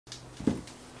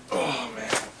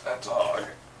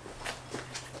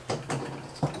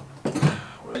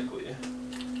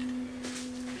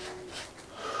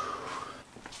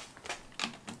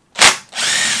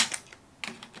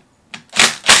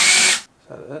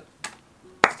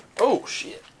Oh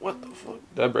shit, what the fuck?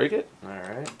 Did I break it?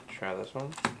 Alright, try this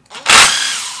one.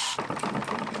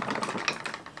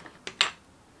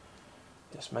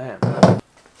 Yes, ma'am.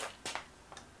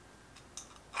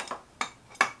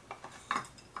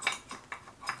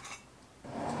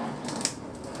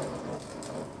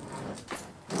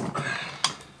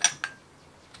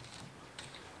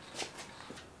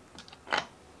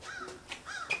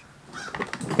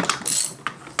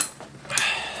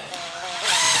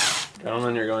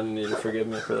 Gentlemen, you're going to need to forgive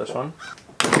me for this one.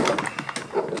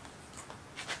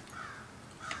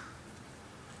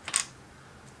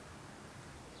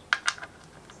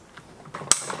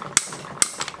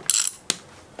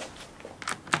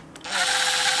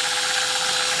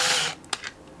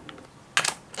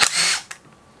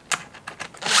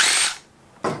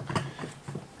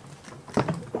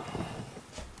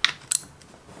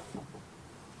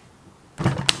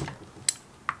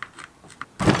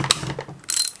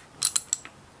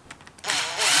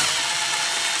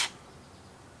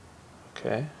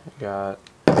 Okay, I got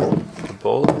a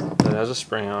bolt that has a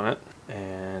spring on it,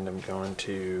 and I'm going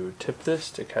to tip this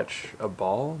to catch a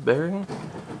ball bearing.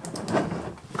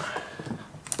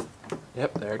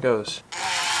 Yep, there it goes.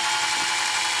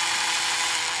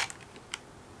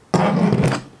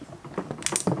 Oh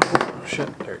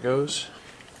shit, there it goes.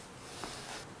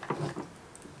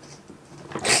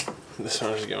 This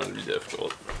one is going to be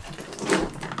difficult.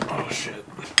 Oh shit.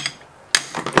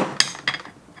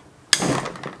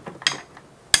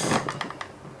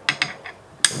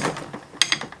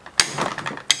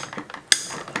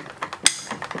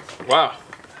 Wow,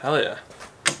 hell yeah.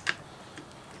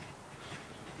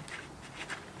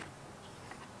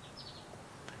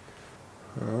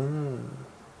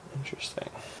 Interesting.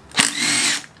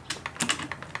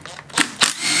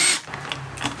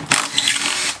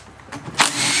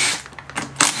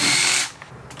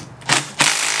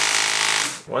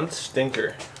 One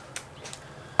stinker.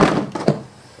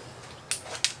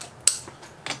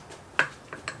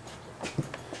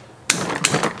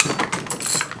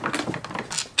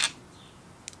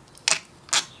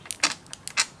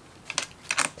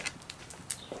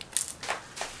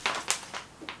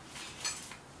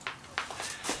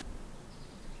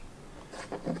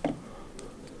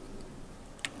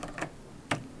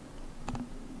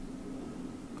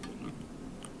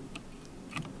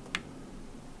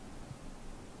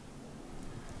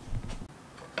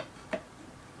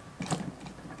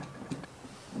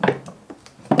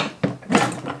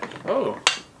 Oh,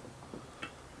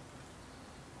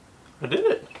 I did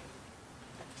it.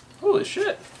 Holy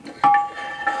shit.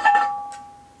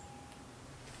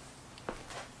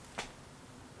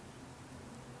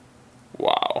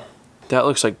 Wow. That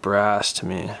looks like brass to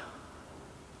me.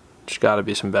 There's gotta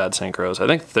be some bad synchros. I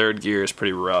think third gear is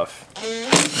pretty rough.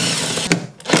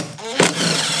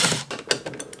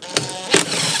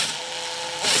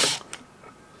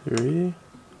 Three.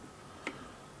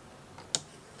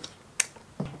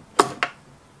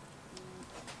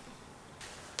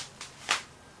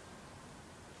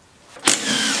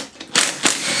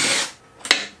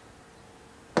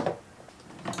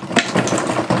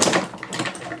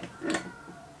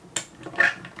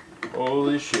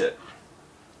 Holy shit.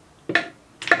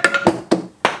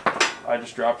 I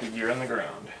just dropped a gear on the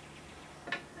ground.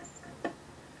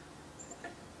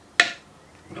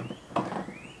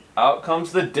 Out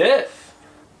comes the diff.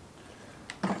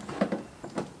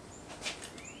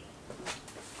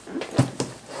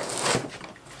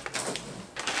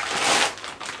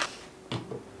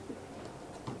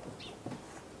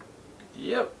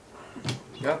 Yep.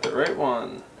 Got the right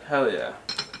one. Hell yeah.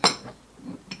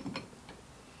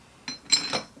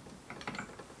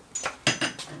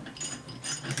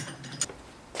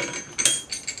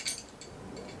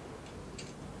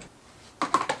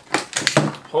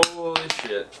 Holy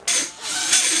shit.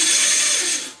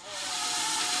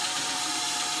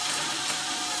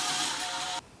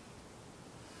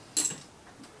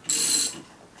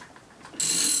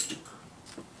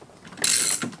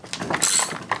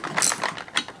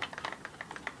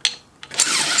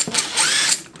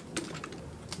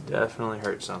 Definitely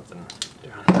hurt something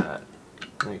doing that.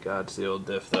 Thank God it's the old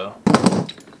diff though.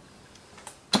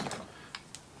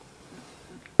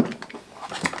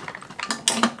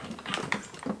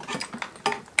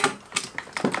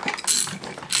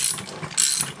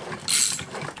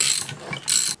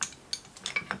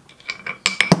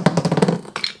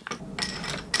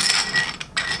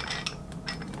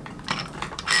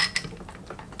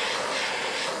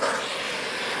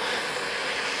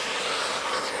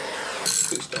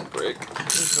 Please don't break.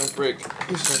 Please don't break.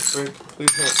 Please don't break.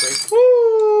 Please don't break.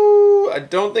 Woo! I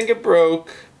don't think it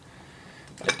broke.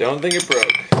 I don't think it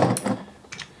broke.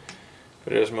 But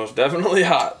But it was most definitely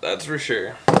hot, that's for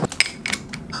sure.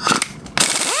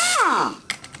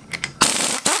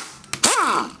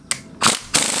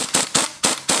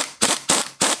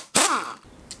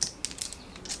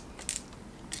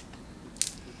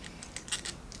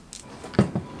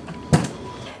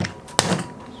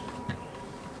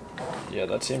 Yeah,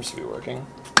 that seems to be working.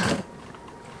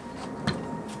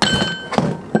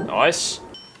 Nice.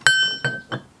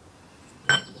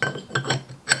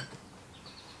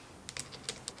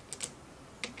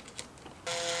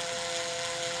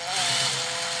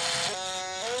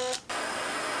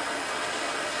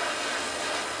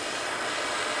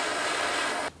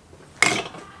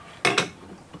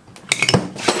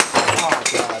 Oh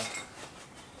god.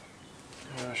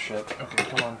 Oh shit. Okay,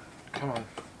 come on. Come on.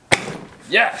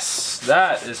 Yes!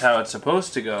 That is how it's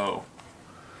supposed to go.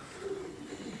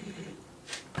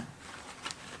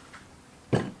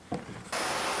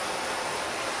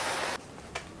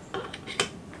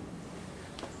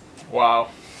 Wow.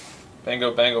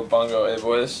 Bango, bango, bongo, eh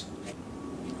boys?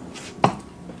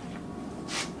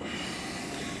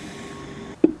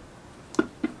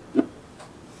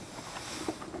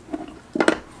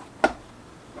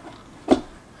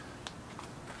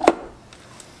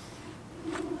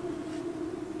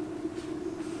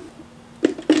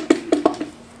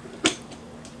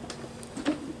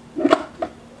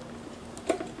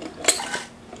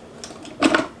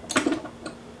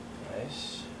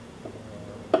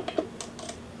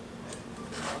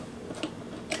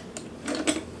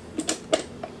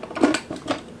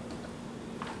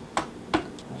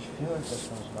 I feel like this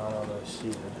one's not all the way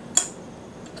seated.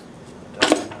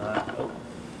 Definitely not. Oh.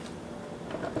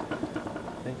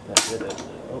 I think that did it.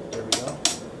 Oh, there we go.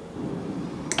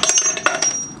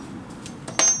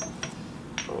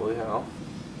 Holy hell.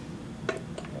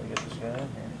 Gotta get this guy in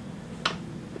here.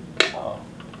 Oh,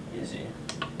 easy.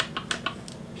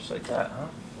 Just like that, huh?